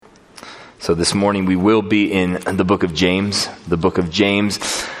So this morning we will be in the book of James,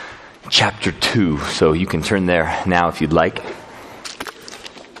 chapter 2. So you can turn there now if you'd like.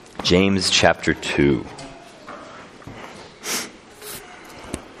 James chapter 2.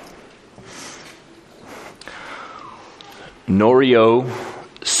 Norio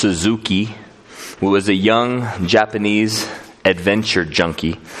Suzuki was a young Japanese adventure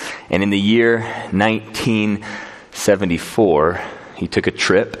junkie, and in the year 1974, he took a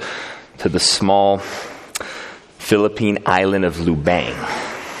trip to the small Philippine island of Lubang.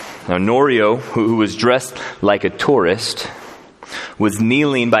 Now, Norio, who was dressed like a tourist, was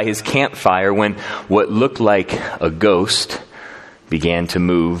kneeling by his campfire when what looked like a ghost began to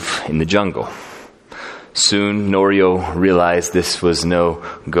move in the jungle. Soon, Norio realized this was no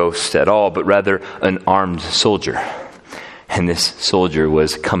ghost at all, but rather an armed soldier. And this soldier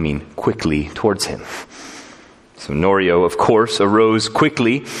was coming quickly towards him. So Norio, of course, arose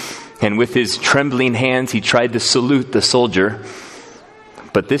quickly, and with his trembling hands, he tried to salute the soldier.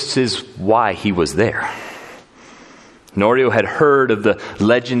 But this is why he was there. Norio had heard of the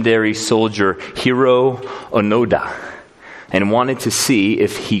legendary soldier Hiro Onoda and wanted to see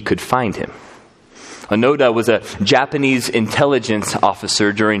if he could find him. Onoda was a Japanese intelligence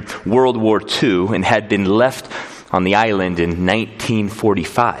officer during World War II and had been left on the island in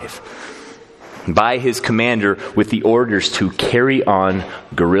 1945 by his commander with the orders to carry on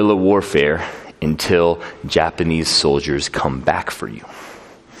guerrilla warfare until Japanese soldiers come back for you.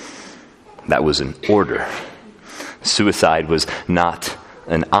 That was an order. Suicide was not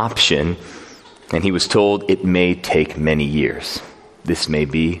an option, and he was told it may take many years. This may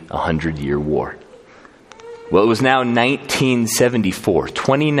be a 100-year war. Well, it was now 1974,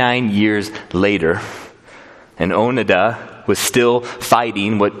 29 years later, and Onoda was still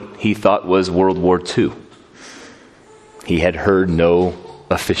fighting what he thought was World War II. He had heard no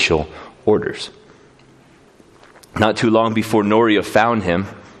official orders. Not too long before Norio found him,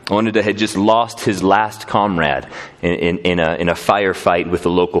 Onoda had just lost his last comrade in a firefight with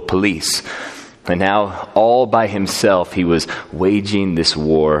the local police. And now, all by himself, he was waging this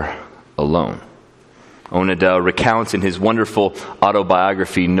war alone. Onoda recounts in his wonderful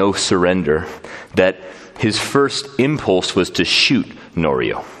autobiography, No Surrender, that his first impulse was to shoot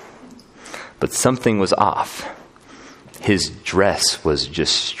Norio. But something was off. His dress was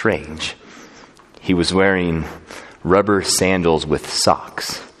just strange. He was wearing rubber sandals with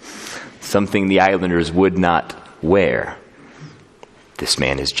socks, something the islanders would not wear. This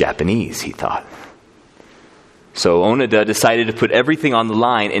man is Japanese, he thought. So Onoda decided to put everything on the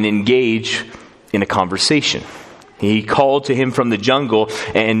line and engage in a conversation. He called to him from the jungle,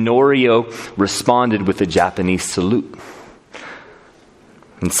 and Norio responded with a Japanese salute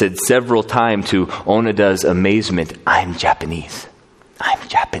and said several times to Onoda's amazement, "I'm Japanese. I'm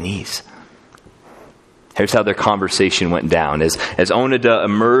Japanese." Here's how their conversation went down. As Onoda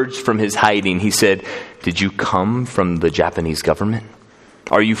emerged from his hiding, he said, "Did you come from the Japanese government?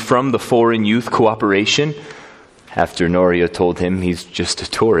 Are you from the Foreign Youth Cooperation?" After Norio told him he's just a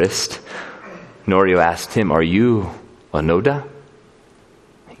tourist, Norio asked him, "Are you Onoda?"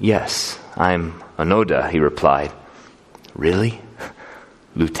 "Yes, I'm Onoda," he replied. "Really?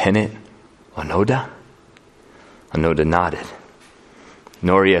 Lieutenant Onoda?" Onoda nodded.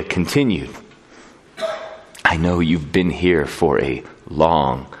 Norio continued, "I know you've been here for a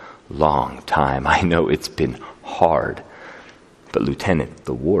long, long time. I know it's been hard. But Lieutenant,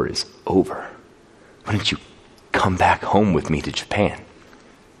 the war is over. Why don't you come back home with me to Japan?"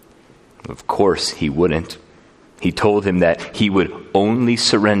 Of course he wouldn't. He told him that he would only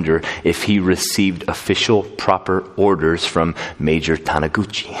surrender if he received official proper orders from Major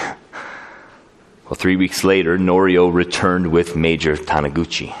Taniguchi. Well, 3 weeks later, Norio returned with Major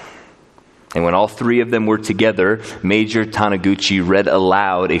Taniguchi. And when all three of them were together, Major Taniguchi read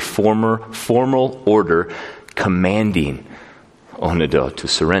aloud a formal order commanding Onoda to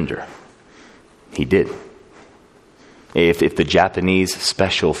surrender. He did. If the Japanese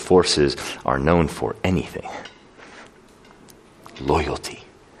special forces are known for anything, loyalty,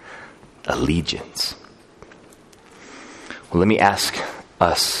 allegiance. Well, let me ask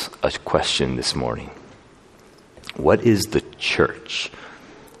us a question this morning. What is the church?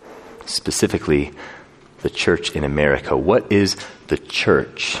 Specifically, the church in America. What is the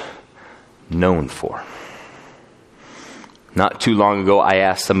church known for? Not too long ago, I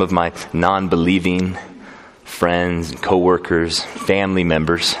asked some of my non-believing friends, co-workers, family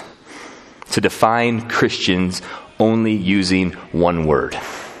members to define Christians only using one word.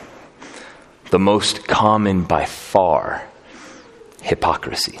 The most common by far,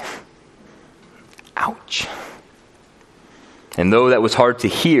 hypocrisy. Ouch. And though that was hard to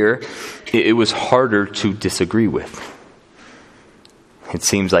hear, it was harder to disagree with. It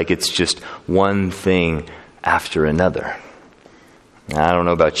seems like it's just one thing after another. I don't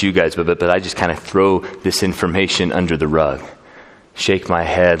know about you guys, but I just kind of throw this information under the rug, shake my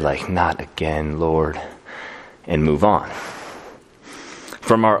head like, not again, Lord, and move on.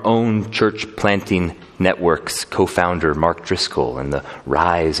 From our own church planting network's co-founder, Mark Driscoll, and the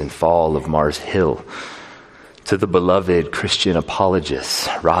rise and fall of Mars Hill, to the beloved Christian apologists,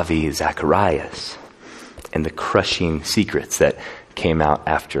 Ravi Zacharias, and the crushing secrets that came out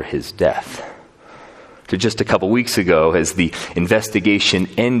after his death. To just a couple weeks ago, as the investigation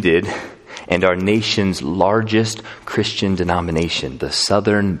ended and our nation's largest Christian denomination, the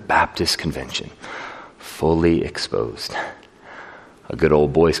Southern Baptist Convention, fully exposed. A good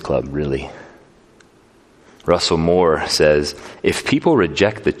old boys club, really. Russell Moore says, if people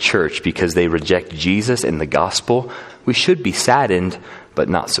reject the church because they reject Jesus and the gospel, we should be saddened but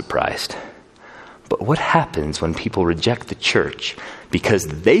not surprised. But what happens when people reject the church because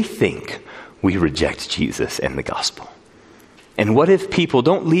they think we reject Jesus and the gospel? And what if people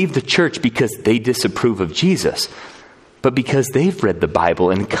don't leave the church because they disapprove of Jesus, but because they've read the Bible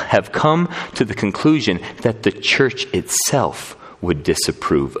and have come to the conclusion that the church itself would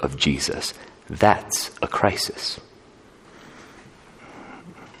disapprove of Jesus? That's a crisis.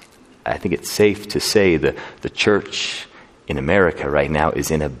 I think it's safe to say that the church in America right now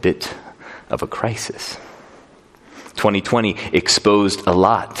is in a bit of a crisis. 2020 exposed a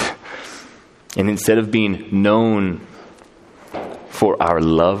lot. And instead of being known for our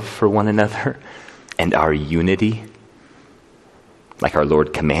love for one another and our unity, like our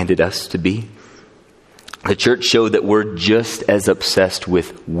Lord commanded us to be, the church showed that we're just as obsessed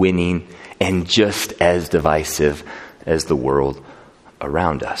with winning and just as divisive as the world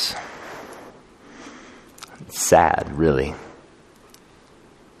around us. It's sad, really.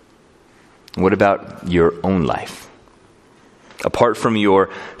 What about your own life? Apart from your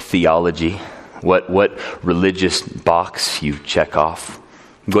theology, what religious box you check off,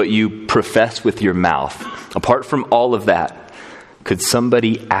 what you profess with your mouth, apart from all of that, could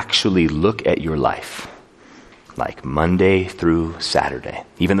somebody actually look at your life, like Monday through Saturday,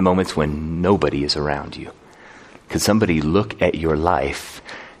 even the moments when nobody is around you? Could somebody look at your life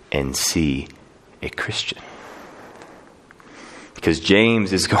and see a Christian? Because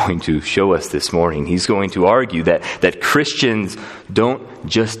James is going to show us this morning. He's going to argue that Christians don't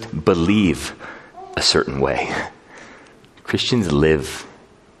just believe a certain way. Christians live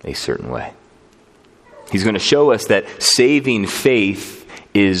a certain way. He's going to show us that saving faith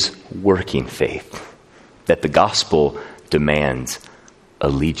is working faith, that the gospel demands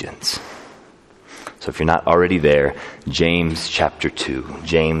allegiance. So if you're not already there, James chapter 2.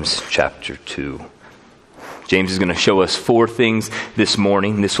 James chapter 2. James is going to show us 4 things this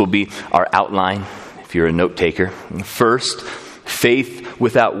morning. This will be our outline if you're a note taker. First, faith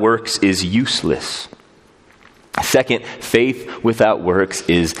without works is useless. Second, faith without works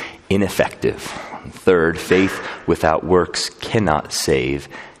is ineffective. Third, faith without works cannot save.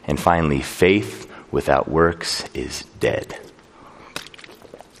 And finally, faith without works is dead.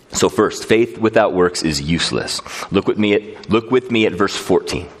 So first, faith without works is useless. Look with me at verse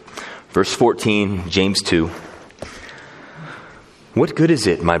 14. Verse 14, James 2. What good is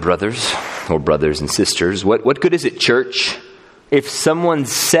it, my brothers, or brothers and sisters? What good is it, church, if someone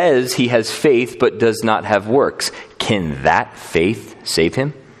says he has faith but does not have works? Can that faith save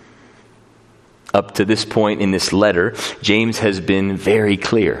him? Up to this point in this letter, James has been very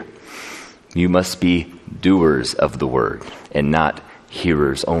clear. You must be doers of the word and not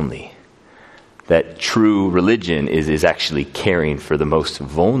hearers only. That true religion is actually caring for the most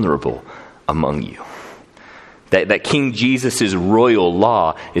vulnerable among you. That King Jesus' royal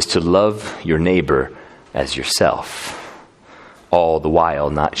law is to love your neighbor as yourself, all the while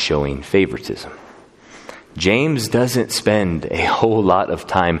not showing favoritism. James doesn't spend a whole lot of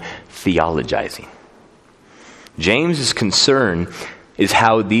time theologizing. James's concern is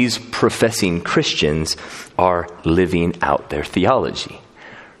how these professing Christians are living out their theology.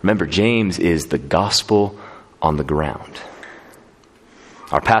 Remember, James is the gospel on the ground.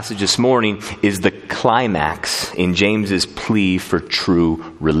 Our passage this morning is the climax in James's plea for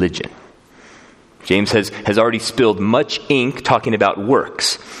true religion. James has already spilled much ink talking about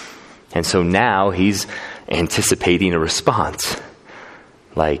works. And so now he's anticipating a response.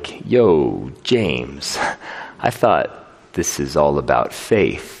 Like, yo, James, I thought this is all about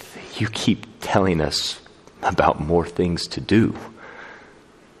faith. You keep telling us about more things to do.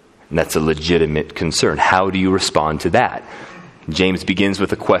 And that's a legitimate concern. How do you respond to that? James begins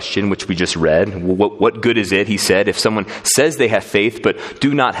with a question, which we just read. What good is it, he said, if someone says they have faith but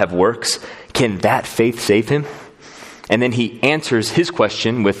do not have works? Can that faith save him? And then he answers his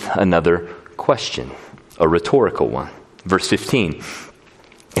question with another question, a rhetorical one. Verse 15.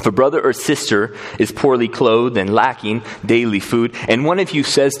 If a brother or sister is poorly clothed and lacking daily food, and one of you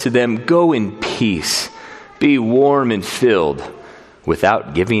says to them, "Go in peace, be warm and filled,"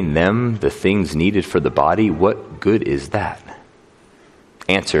 without giving them the things needed for the body, what good is that?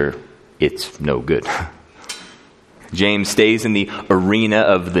 Answer, it's no good. James stays in the arena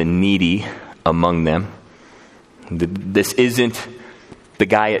of the needy among them. This isn't the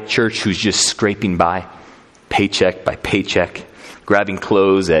guy at church who's just scraping by paycheck, grabbing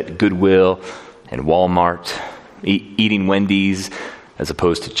clothes at Goodwill and Walmart, eating Wendy's as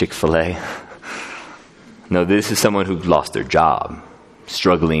opposed to Chick-fil-A. No, this is someone who lost their job,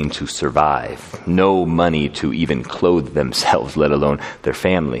 struggling to survive, no money to even clothe themselves, let alone their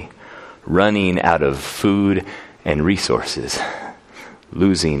family, running out of food and resources,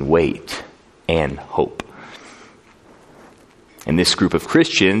 losing weight and hope. And this group of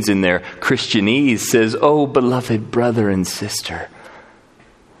Christians in their Christianese says, "Oh, beloved brother and sister,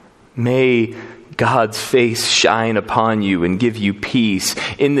 may God's face shine upon you and give you peace.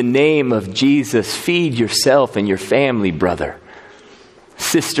 In the name of Jesus, feed yourself and your family, brother.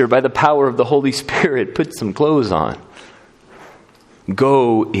 Sister, by the power of the Holy Spirit, put some clothes on.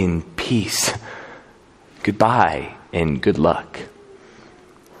 Go in peace. Goodbye and good luck."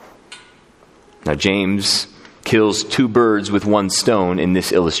 Now, James kills two birds with one stone in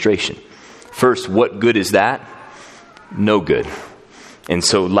this illustration. First, what good is that? No good. And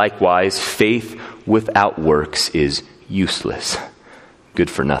so likewise, faith without works is useless, good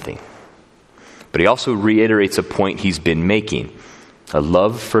for nothing. But he also reiterates a point he's been making. A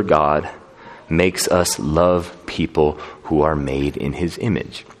love for God makes us love people who are made in his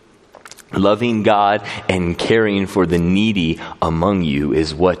image. Loving God and caring for the needy among you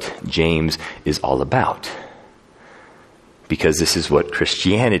is what James is all about. Because this is what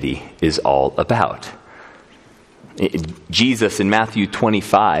Christianity is all about. Jesus in Matthew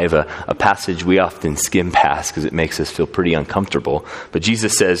 25, a passage we often skim past because it makes us feel pretty uncomfortable. But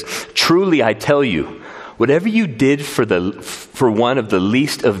Jesus says, "Truly I tell you, whatever you did for one of the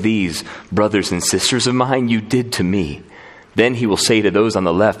least of these brothers and sisters of mine, you did to me." Then he will say to those on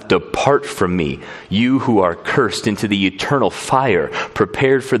the left, "Depart from me, you who are cursed, into the eternal fire,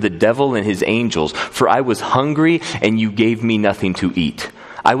 prepared for the devil and his angels. For I was hungry, and you gave me nothing to eat.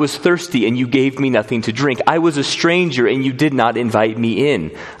 I was thirsty, and you gave me nothing to drink. I was a stranger, and you did not invite me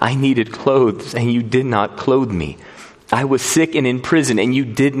in. I needed clothes, and you did not clothe me. I was sick and in prison, and you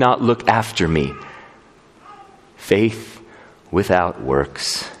did not look after me." Faith without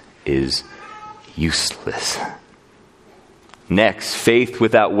works is useless. Next, faith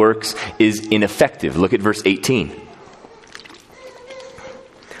without works is ineffective. Look at verse 18.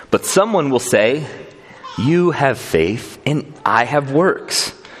 But someone will say, "You have faith and I have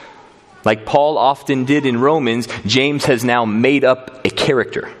works." Like Paul often did in Romans, James has now made up a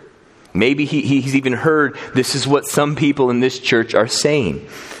character. Maybe he's even heard this is what some people in this church are saying.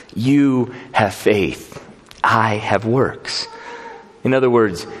 You have faith, I have works. In other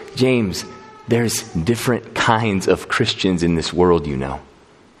words, James, there's different kinds of Christians in this world, you know.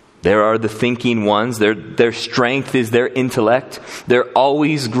 There are the thinking ones. Their strength is their intellect. They're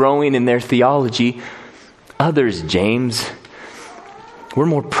always growing in their theology. Others, James, we're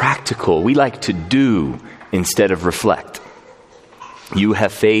more practical. We like to do instead of reflect. You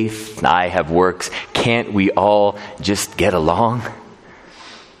have faith, I have works. Can't we all just get along?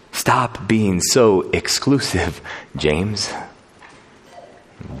 Stop being so exclusive, James.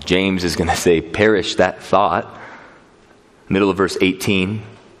 James is going to say, perish that thought. Middle of verse 18.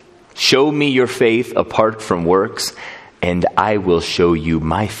 Show me your faith apart from works, and I will show you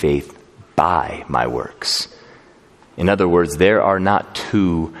my faith by my works. In other words, there are not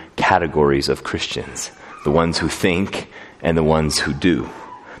two categories of Christians, the ones who think and the ones who do.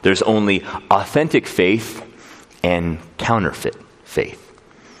 There's only authentic faith and counterfeit faith.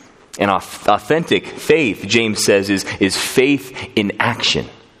 And authentic faith, James says, is faith in action.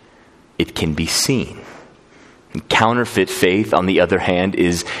 It can be seen. And counterfeit faith, on the other hand,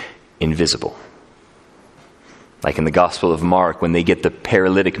 is invisible. Like in the Gospel of Mark, when they get the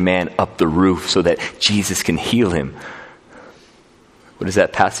paralytic man up the roof so that Jesus can heal him. What does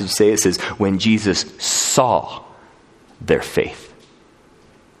that passage say? It says, when Jesus saw their faith.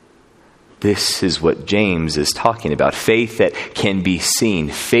 This is what James is talking about. Faith that can be seen.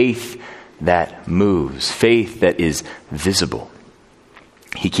 Faith that moves. Faith that is visible.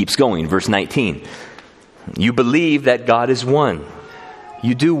 He keeps going. Verse 19. You believe that God is one.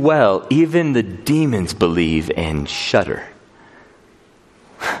 You do well. Even the demons believe and shudder.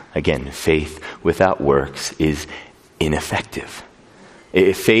 Again, faith without works is ineffective.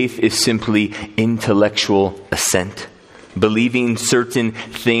 If faith is simply intellectual assent, believing certain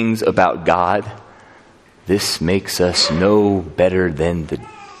things about God, this makes us no better than the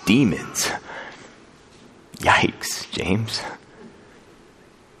demons. Yikes, James.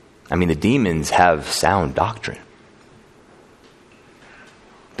 I mean, the demons have sound doctrine.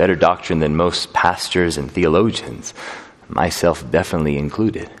 Better doctrine than most pastors and theologians, myself definitely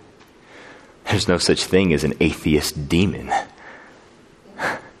included. There's no such thing as an atheist demon.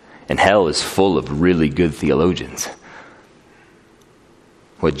 And hell is full of really good theologians.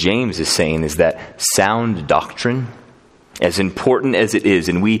 What James is saying is that sound doctrine, as important as it is,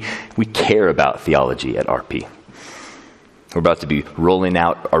 and we care about theology at RP. We're about to be rolling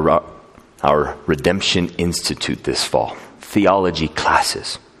out our Redemption Institute this fall. Theology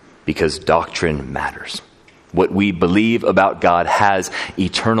classes, because doctrine matters. What we believe about God has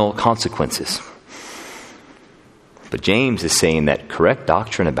eternal consequences. But James is saying that correct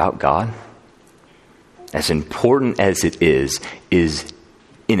doctrine about God, as important as it is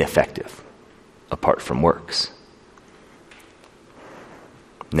ineffective apart from works.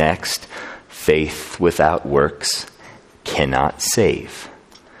 Next, faith without works cannot save.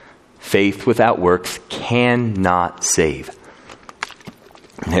 Faith without works cannot save.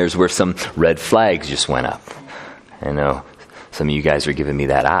 And here's where some red flags just went up. I know some of you guys are giving me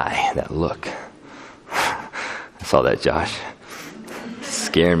that eye, that look. I saw that, Josh.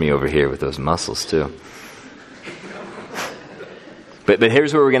 Scaring me over here with those muscles too. But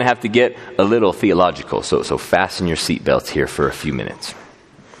here's where we're going to have to get a little theological. So fasten your seatbelts here for a few minutes.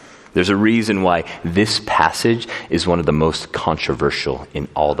 There's a reason why this passage is one of the most controversial in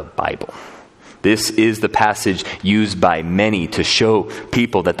all the Bible. This is the passage used by many to show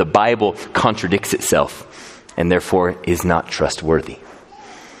people that the Bible contradicts itself and therefore is not trustworthy.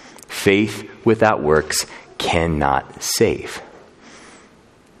 Faith without works cannot save.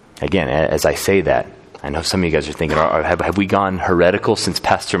 Again, as I say that, I know some of you guys are thinking, have we gone heretical since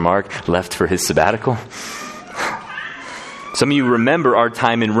Pastor Mark left for his sabbatical? Some of you remember our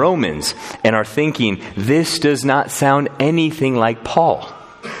time in Romans and are thinking, this does not sound anything like Paul.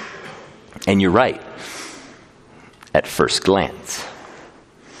 And you're right, at first glance.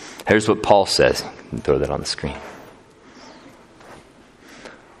 Here's what Paul says. Throw that on the screen.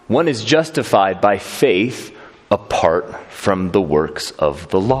 One is justified by faith apart from the works of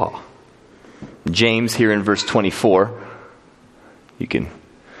the law. James here in verse 24, you can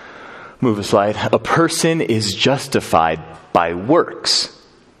move a slide. A person is justified by works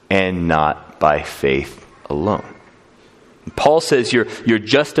and not by faith alone. Paul says you're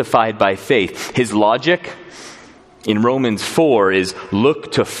justified by faith. His logic in Romans 4 is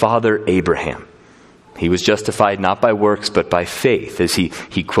look to Father Abraham. He was justified not by works but by faith, as he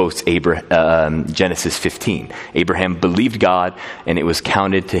quotes Genesis 15. Abraham believed God and it was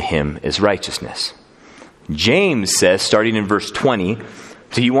counted to him as righteousness. James says, starting in verse 20,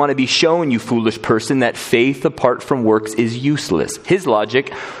 so you want to be shown, you foolish person, that faith apart from works is useless. His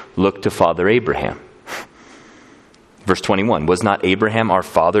logic, look to Father Abraham. Verse 21, was not Abraham our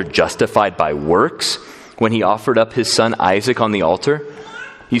father justified by works when he offered up his son Isaac on the altar?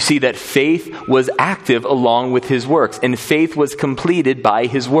 You see that faith was active along with his works, and faith was completed by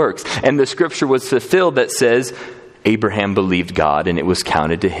his works. And the scripture was fulfilled that says, Abraham believed God and it was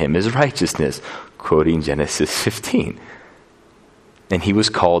counted to him as righteousness, quoting Genesis 15. And he was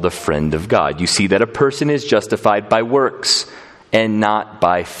called a friend of God. You see that a person is justified by works and not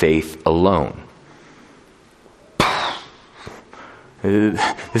by faith alone.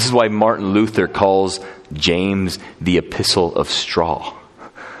 This is why Martin Luther calls James the epistle of straw.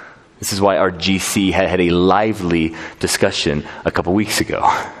 This is why our GC had a lively discussion a couple weeks ago.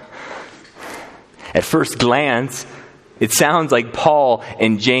 At first glance, it sounds like Paul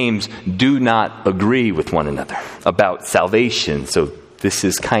and James do not agree with one another about salvation. So this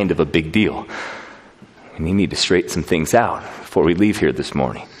is kind of a big deal. We need to straighten some things out before we leave here this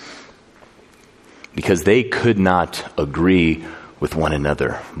morning. Because they could not agree with one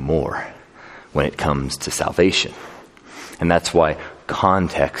another more when it comes to salvation. And that's why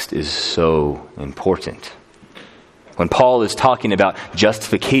context is so important. When Paul is talking about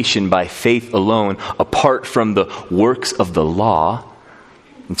justification by faith alone, apart from the works of the law,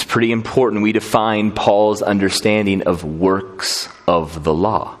 it's pretty important we define Paul's understanding of works of the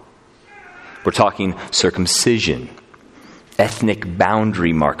law. We're talking circumcision, ethnic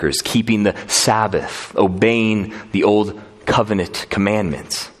boundary markers, keeping the Sabbath, obeying the old covenant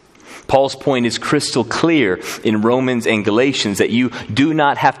commandments. Paul's point is crystal clear in Romans and Galatians that you do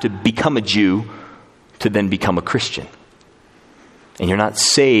not have to become a Jew to then become a Christian. And you're not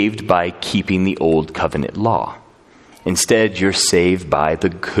saved by keeping the old covenant law. Instead, you're saved by the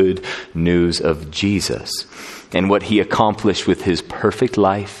good news of Jesus and what he accomplished with his perfect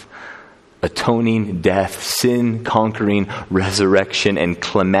life, atoning death, sin-conquering resurrection, and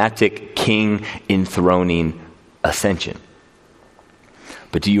climatic king-enthroning ascension.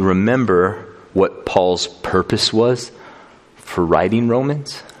 But do you remember what Paul's purpose was for writing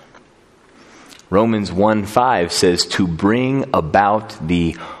Romans? Romans 1:5 says to bring about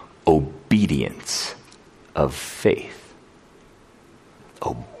the obedience of faith.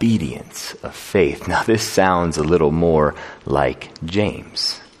 Obedience of faith. Now this sounds a little more like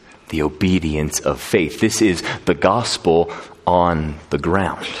James. The obedience of faith. This is the gospel on the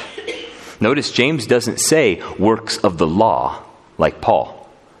ground. Notice James doesn't say works of the law like Paul.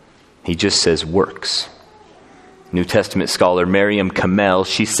 He just says works. New Testament scholar Miriam Kamel,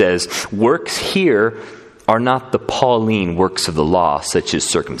 she says, works here are not the Pauline works of the law, such as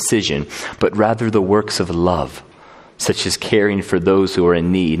circumcision, but rather the works of love, such as caring for those who are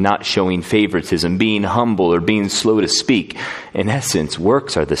in need, not showing favoritism, being humble, or being slow to speak. In essence,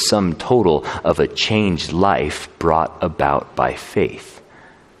 works are the sum total of a changed life brought about by faith.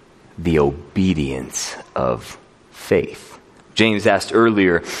 The obedience of faith. James asked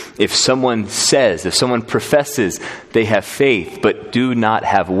earlier, if someone professes they have faith but do not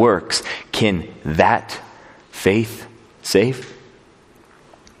have works, can that faith save?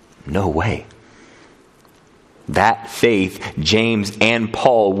 No way. That faith, James and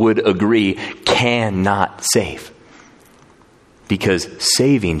Paul would agree, cannot save. Because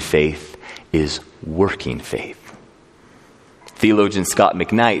saving faith is working faith. Theologian Scott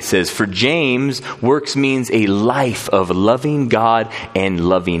McKnight says, for James, works means a life of loving God and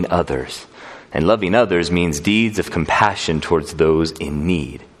loving others. And loving others means deeds of compassion towards those in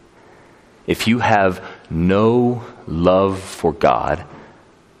need. If you have no love for God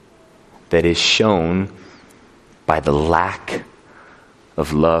that is shown by the lack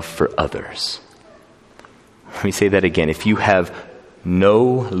of love for others. Let me say that again. If you have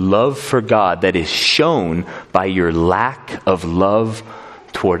no love for God that is shown by your lack of love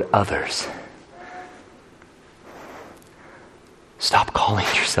toward others, stop calling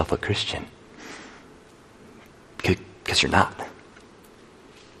yourself a Christian. Because you're not.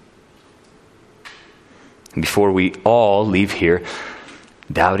 And before we all leave here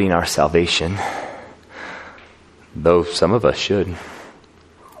doubting our salvation, though some of us should,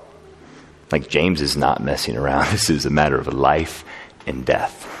 like James is not messing around. This is a matter of life and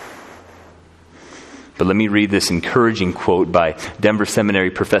death. But let me read this encouraging quote by Denver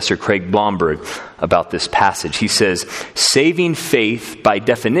Seminary professor Craig Blomberg about this passage. He says, saving faith, by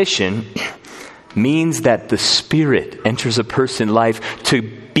definition, means that the Spirit enters a person's life to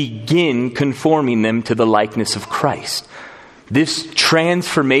begin conforming them to the likeness of Christ. This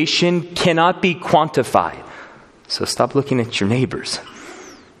transformation cannot be quantified. So stop looking at your neighbors.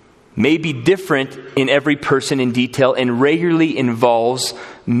 May be different in every person in detail and regularly involves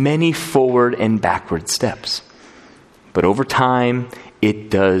many forward and backward steps. But over time, it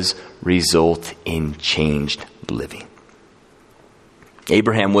does result in changed living.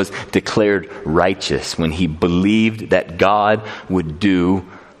 Abraham was declared righteous when he believed that God would do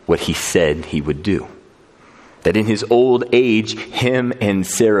what he said he would do. That in his old age, him and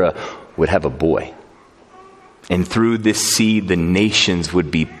Sarah would have a boy. And through this seed, the nations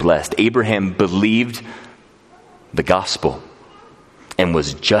would be blessed. Abraham believed the gospel and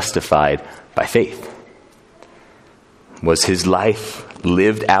was justified by faith. Was his life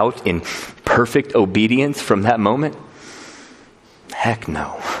lived out in perfect obedience from that moment? Heck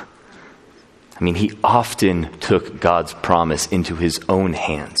no. I mean, he often took God's promise into his own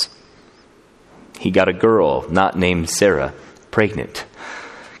hands. He got a girl, not named Sarah, pregnant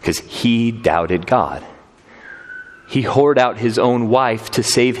because he doubted God. He whored out his own wife to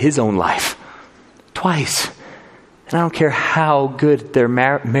save his own life. Twice. And I don't care how good their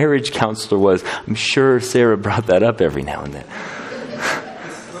marriage counselor was. I'm sure Sarah brought that up every now and then.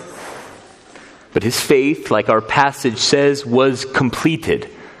 But his faith, like our passage says, was completed.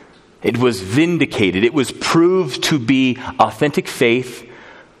 It was vindicated. It was proved to be authentic faith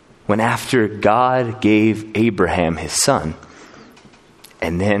when after God gave Abraham his son,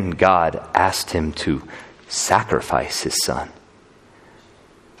 and then God asked him to sacrifice his son.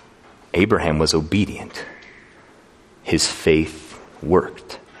 Abraham was obedient. His faith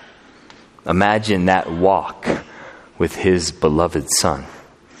worked. Imagine that walk with his beloved son.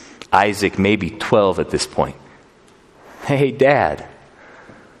 Isaac may be 12 at this point. Hey, Dad,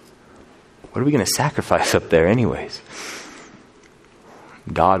 What are we going to sacrifice up there anyways?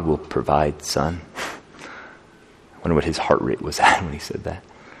 God will provide, son. I wonder what his heart rate was at when he said that.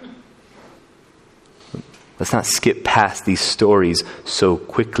 Let's not skip past these stories so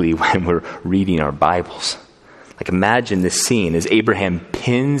quickly when we're reading our Bibles. Like, imagine this scene as Abraham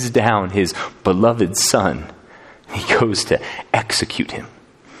pins down his beloved son. He goes to execute him,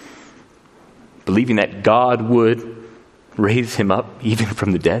 believing that God would raise him up even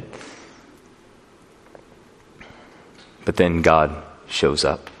from the dead. But then God shows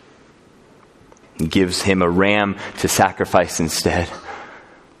up and gives him a ram to sacrifice instead.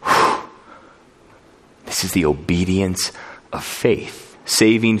 This is the obedience of faith.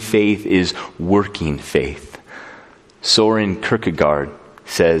 Saving faith is working faith. Soren Kierkegaard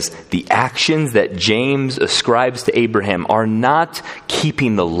says, the actions that James ascribes to Abraham are not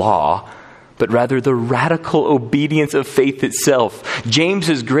keeping the law, but rather the radical obedience of faith itself.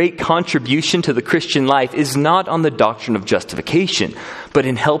 James's great contribution to the Christian life is not on the doctrine of justification, but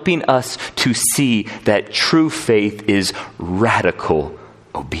in helping us to see that true faith is radical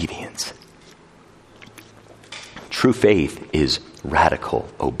obedience. True faith is radical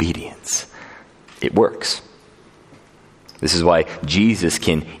obedience. It works. This is why Jesus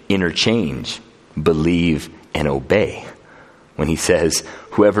can interchange believe and obey. When he says,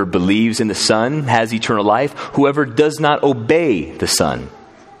 whoever believes in the Son has eternal life. Whoever does not obey the Son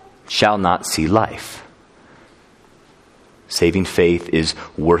shall not see life. Saving faith is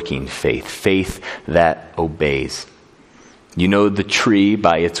working faith. Faith that obeys. You know the tree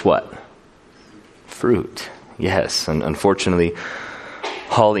by its what? Fruit. Yes, and unfortunately,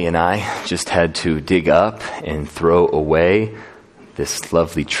 Holly and I just had to dig up and throw away this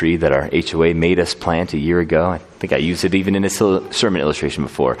lovely tree that our HOA made us plant a year ago. I think I used it even in a sermon illustration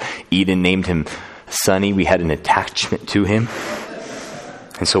before. Eden named him Sonny. We had an attachment to him.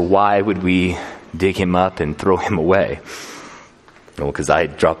 And so why would we dig him up and throw him away? Well, because I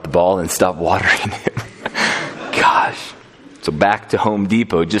dropped the ball and stopped watering him. Gosh. So back to Home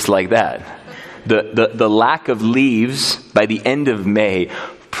Depot just like that. The lack of leaves by the end of May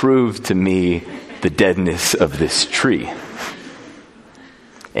proved to me the deadness of this tree.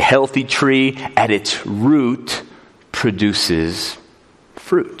 A healthy tree at its root produces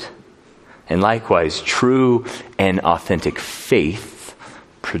fruit. And likewise, true and authentic faith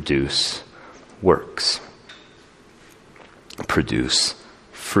produce works, produce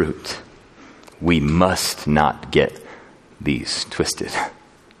fruit. We must not get these twisted.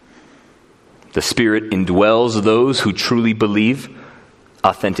 The Spirit indwells those who truly believe,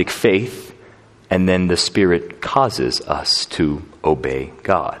 authentic faith, and then the Spirit causes us to obey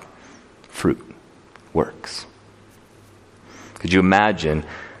God. Fruit, works. Could you imagine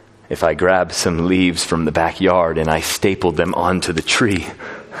if I grabbed some leaves from the backyard and I stapled them onto the tree?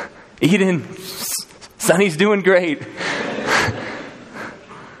 Eden, Sonny's doing great.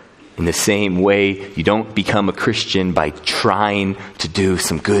 In the same way, you don't become a Christian by trying to do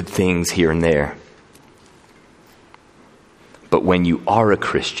some good things here and there. But when you are a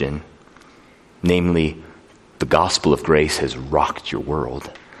Christian, namely, the gospel of grace has rocked your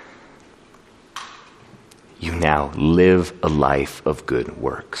world, you now live a life of good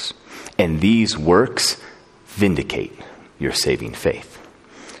works. And these works vindicate your saving faith.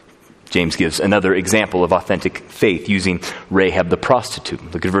 James gives another example of authentic faith using Rahab the prostitute.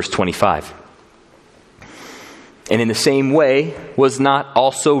 Look at verse 25. And in the same way, was not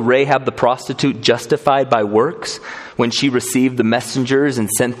also Rahab the prostitute justified by works when she received the messengers and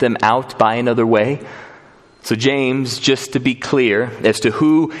sent them out by another way? So James, just to be clear as to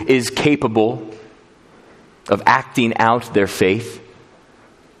who is capable of acting out their faith,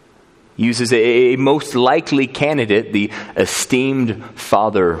 uses a most likely candidate, the esteemed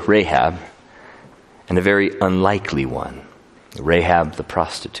father Rahab, and a very unlikely one, Rahab the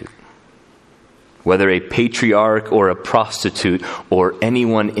prostitute. Whether a patriarch or a prostitute or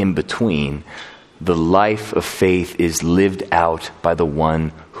anyone in between, the life of faith is lived out by the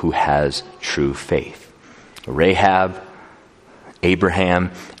one who has true faith. Rahab,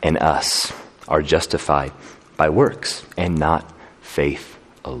 Abraham, and us are justified by works and not faith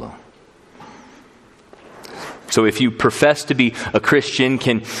alone. So if you profess to be a Christian,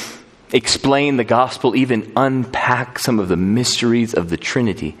 can explain the gospel, even unpack some of the mysteries of the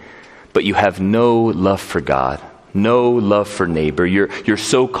Trinity, but you have no love for God, no love for neighbor, your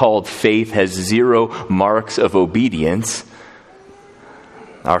so-called faith has zero marks of obedience,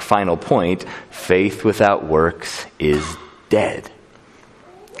 our final point, faith without works is dead.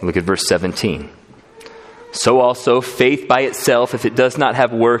 Look at verse 17. So also, faith by itself, if it does not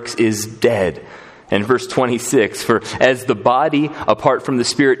have works, is dead. And verse 26, for as the body apart from the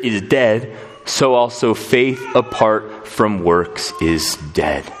Spirit is dead, so also faith apart from works is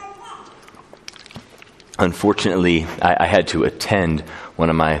dead. Unfortunately, I had to attend one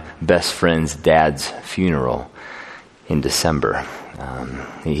of my best friend's dad's funeral in December.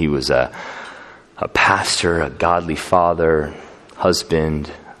 He was a pastor, a godly father,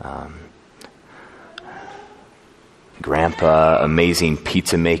 husband, grandpa, amazing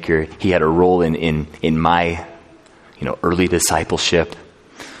pizza maker. He had a role in my, early discipleship.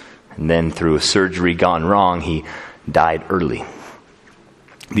 And then through a surgery gone wrong, he died early.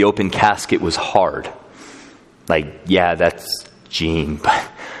 The open casket was hard. That's Gene, but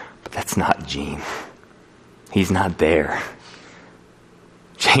that's not Gene. He's not there.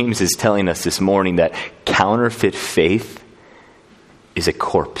 James is telling us this morning that counterfeit faith is a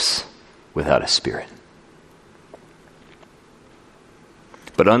corpse without a spirit.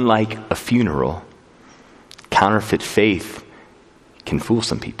 But unlike a funeral, counterfeit faith can fool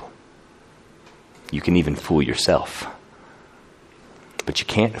some people. You can even fool yourself. But you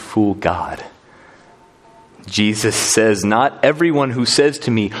can't fool God. Jesus says, not everyone who says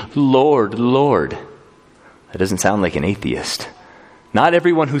to me, Lord, Lord. That doesn't sound like an atheist. Not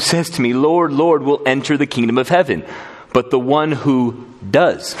everyone who says to me, Lord, Lord, will enter the kingdom of heaven, but the one who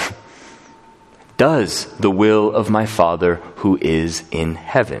does the will of my Father who is in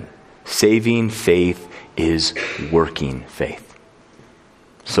heaven. Saving faith is working faith.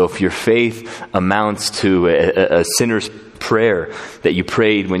 So if your faith amounts to a sinner's prayer that you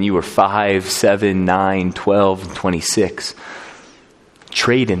prayed when you were 5, 7, 9, 12, 26,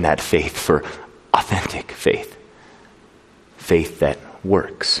 trade in that faith for authentic faith. Faith that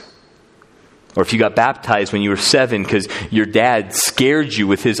works. Or if you got baptized when you were 7 because your dad scared you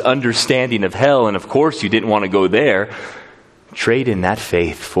with his understanding of hell, and of course you didn't want to go there, trade in that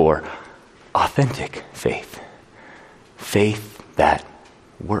faith for authentic faith. Faith that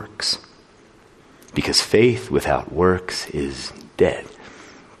works. Because faith without works is dead.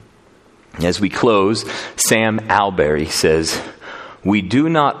 As we close, Sam Alberry says, we do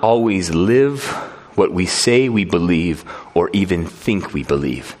not always live what we say we believe or even think we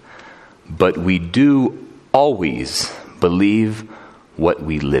believe, but we do always believe what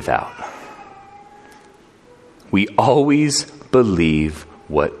we live out. We always believe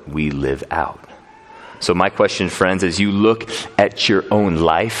what we live out. So my question, friends, as you look at your own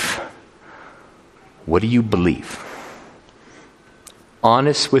life, what do you believe?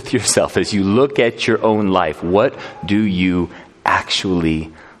 Honest with yourself, as you look at your own life, what do you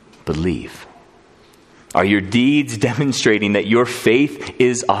actually believe? Are your deeds demonstrating that your faith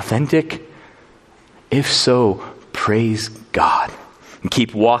is authentic? If so, praise God. And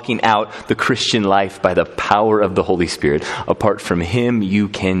keep walking out the Christian life by the power of the Holy Spirit. Apart from Him, you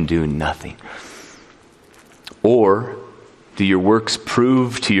can do nothing. Or do your works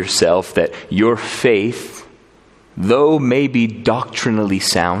prove to yourself that your faith, though maybe doctrinally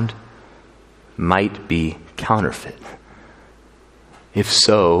sound, might be counterfeit? If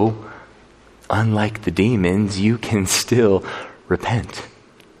so, unlike the demons, you can still repent.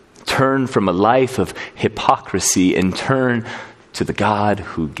 Turn from a life of hypocrisy and turn to the God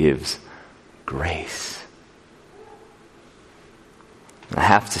who gives grace. I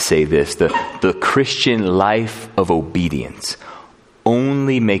have to say this, the Christian life of obedience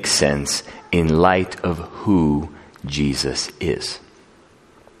only makes sense in light of who Jesus is.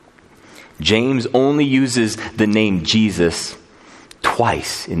 James only uses the name Jesus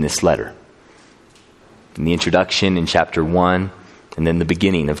twice in this letter. In the introduction in chapter 1 and then the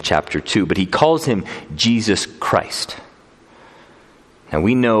beginning of chapter 2. But he calls him Jesus Christ. Now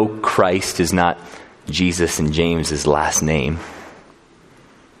we know Christ is not Jesus and James's last name.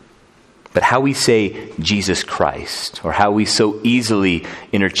 But how we say Jesus Christ, or how we so easily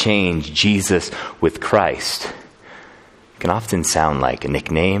interchange Jesus with Christ, can often sound like a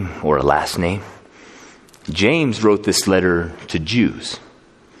nickname or a last name. James wrote this letter to Jews.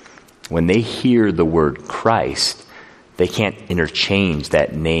 When they hear the word Christ, they can't interchange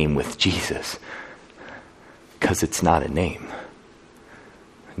that name with Jesus because it's not a name.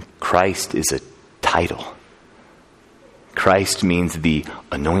 Christ is a title. Christ means the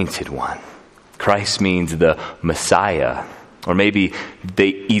anointed one. Christ means the Messiah. Or maybe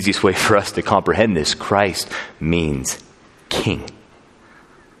the easiest way for us to comprehend this, Christ means king.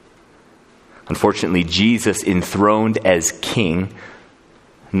 Unfortunately, Jesus enthroned as king,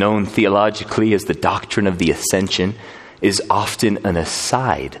 known theologically as the doctrine of the ascension, is often an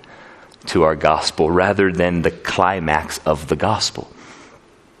aside to our gospel rather than the climax of the gospel.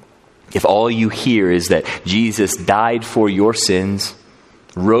 If all you hear is that Jesus died for your sins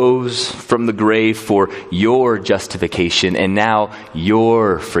rose from the grave for your justification, and now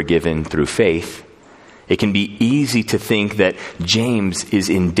you're forgiven through faith, it can be easy to think that James is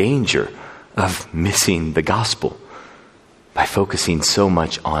in danger of missing the gospel by focusing so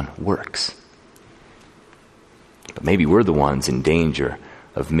much on works. But maybe we're the ones in danger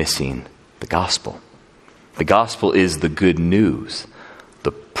of missing the gospel. The gospel is the good news,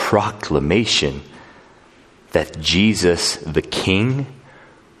 the proclamation that Jesus, the King,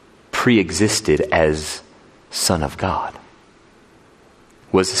 pre-existed as Son of God,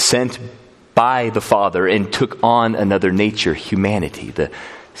 was sent by the Father and took on another nature, humanity, the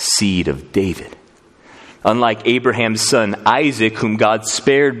seed of David. Unlike Abraham's son Isaac, whom God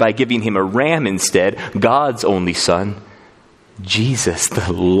spared by giving him a ram instead, God's only son, Jesus,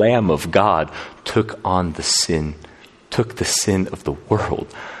 the Lamb of God, took the sin of the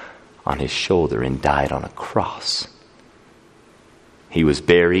world on his shoulder and died on a cross. He was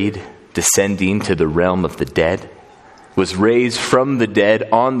buried, descending to the realm of the dead, was raised from the dead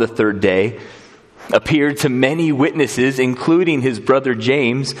on the third day, appeared to many witnesses, including his brother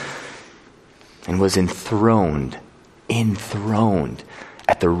James, and was enthroned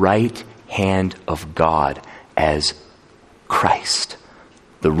at the right hand of God as Christ,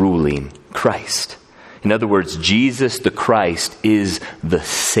 the ruling Christ. In other words, Jesus the Christ is the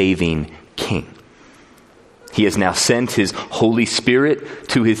saving King. He has now sent his Holy Spirit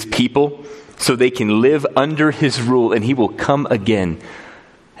to his people so they can live under his rule, and he will come again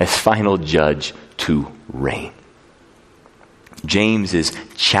as final judge to reign. James is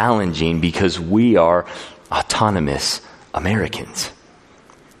challenging because we are autonomous Americans.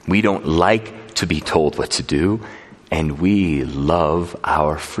 We don't like to be told what to do, and we love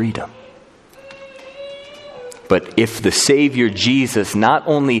our freedom. But if the Savior Jesus not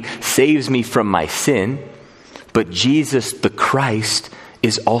only saves me from my sin, but Jesus the Christ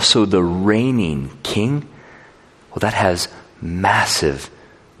is also the reigning King, well, that has massive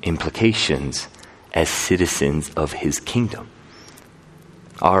implications as citizens of his kingdom.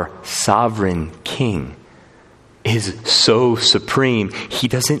 Our sovereign King is so supreme, he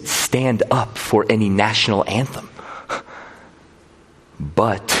doesn't stand up for any national anthem.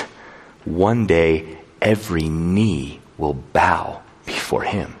 But one day, every knee will bow before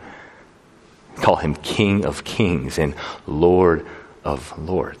him. Call him King of Kings and Lord of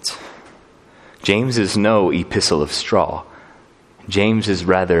Lords. James is no epistle of straw. James is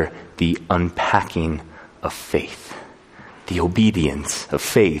rather the unpacking of faith, the obedience of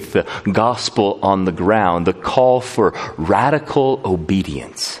faith, the gospel on the ground, the call for radical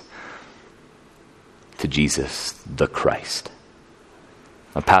obedience to Jesus the Christ.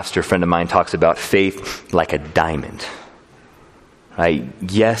 A pastor friend of mine talks about faith like a diamond. Right?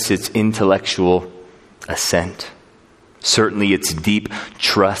 Yes, it's intellectual assent. Certainly it's deep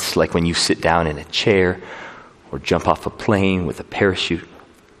trust, like when you sit down in a chair or jump off a plane with a parachute.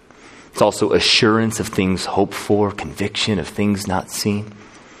 It's also assurance of things hoped for, conviction of things not seen.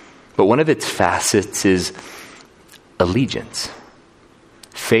 But one of its facets is allegiance.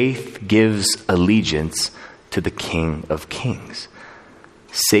 Faith gives allegiance to the King of Kings.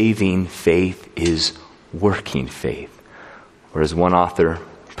 Saving faith is working faith. Or as one author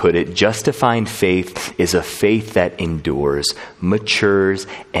put it, justifying faith is a faith that endures, matures,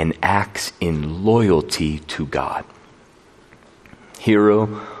 and acts in loyalty to God. Hiro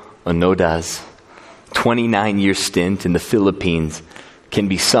Onoda's 29-year stint in the Philippines can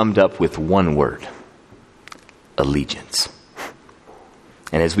be summed up with one word: allegiance.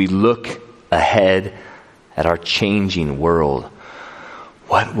 And as we look ahead at our changing world,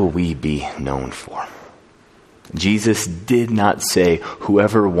 what will we be known for? Jesus did not say,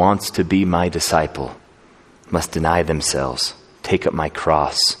 "Whoever wants to be my disciple must deny themselves, take up my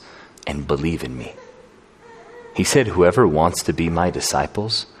cross, and believe in me." He said, "Whoever wants to be my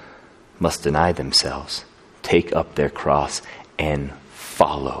disciples must deny themselves, take up their cross, and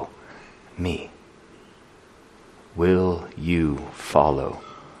follow me." Will you follow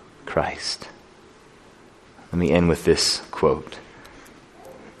Christ? Let me end with this quote.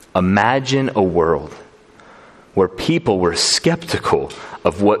 Imagine a world where people were skeptical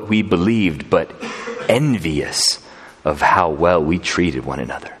of what we believed, but envious of how well we treated one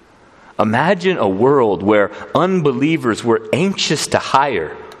another. Imagine a world where unbelievers were anxious to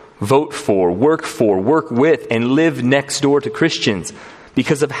hire, vote for, work with, and live next door to Christians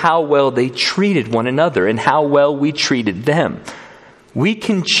because of how well they treated one another and how well we treated them. We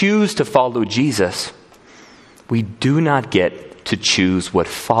can choose to follow Jesus. We do not get to choose what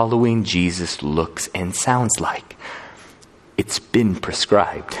following Jesus looks and sounds like. It's been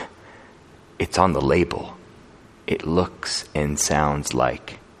prescribed. It's on the label. it looks and sounds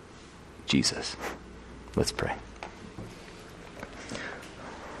like Jesus. Let's pray.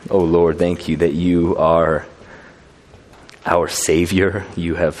 Oh Lord, thank you that you are our Savior.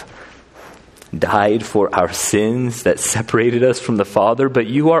 You have died for our sins that separated us from the Father, but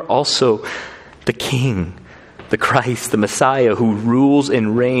you are also the King, the Christ, the Messiah who rules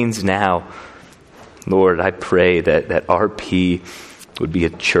and reigns now. Lord, I pray that RP would be a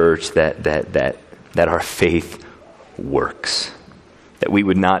church that our faith works. That we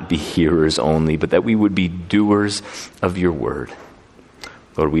would not be hearers only, but that we would be doers of your word.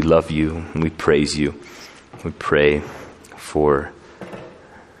 Lord, we love you and we praise you. We pray for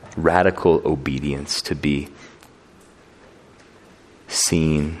radical obedience to be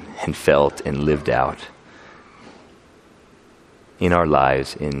seen and felt and lived out in our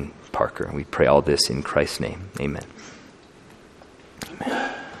lives in Parker. We pray all this in Christ's name. Amen.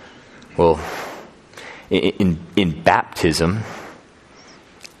 Amen. Well, in baptism,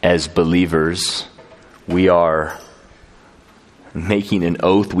 as believers, we are making an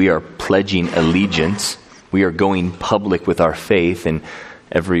oath. We are pledging allegiance. We are going public with our faith. And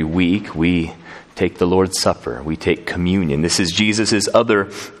every week we take the Lord's Supper. We take communion. This is Jesus'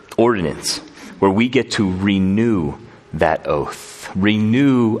 other ordinance, where we get to renew that oath,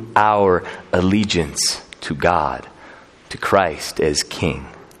 renew our allegiance to God, to Christ as King,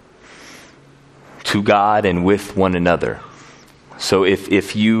 to God and with one another. So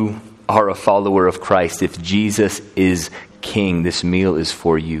if you are a follower of Christ, if Jesus is King, this meal is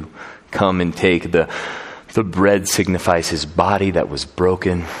for you. Come and take the bread signifies his body that was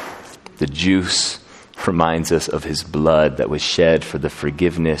broken. The juice reminds us of his blood that was shed for the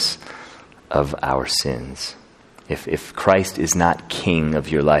forgiveness of our sins. If Christ is not King of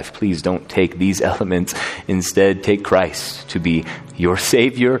your life, please don't take these elements. Instead, take Christ to be your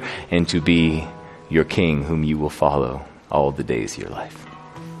Savior and to be your King whom you will follow all the days of your life.